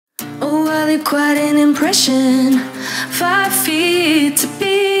leave quite an impression. 5 feet to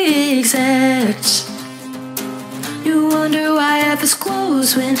be exact. You wonder why I have this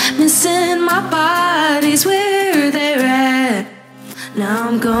close when missing my body's where they're at. Now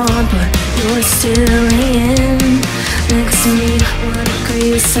I'm gone, but you're still laying next to me. 1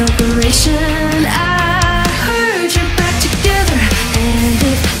 degree of separation. I heard you're back together, and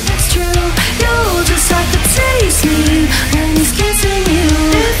if that's true, you'll just have to taste me when he's kissing you.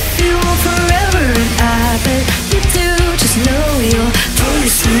 If you want forever, and I bet you do, just know you'll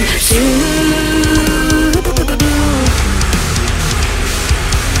taste me too.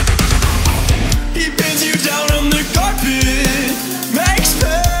 He pins you down on the carpet, makes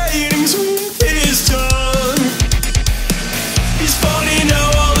paintings with his tongue. He's funny now,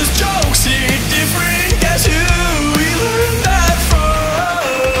 all his jokes hit different. Guess who he learned that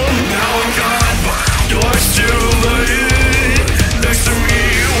from? Now I'm gone, but you're still laying next to me.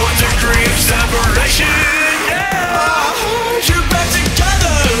 1 degree of separation. Yeah, I heard you're back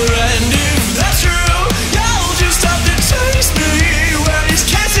together, and if that's true, you'll just have to taste me when he's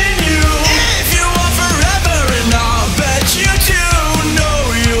kissing you. If you want forever, and I'll bet you do know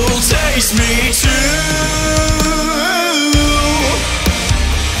you'll taste me too.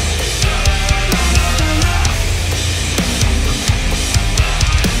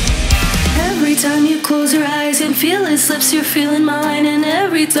 Every time you close your eyes and feel his lips, you're feeling mine. And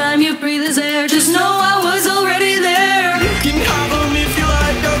every time you breathe his air, just know I was already there. You can have them if you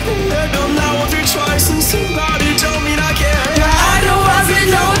like, I've been there, done that once or twice, and somebody told me I care. I know I've been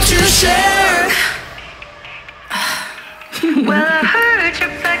know what you share.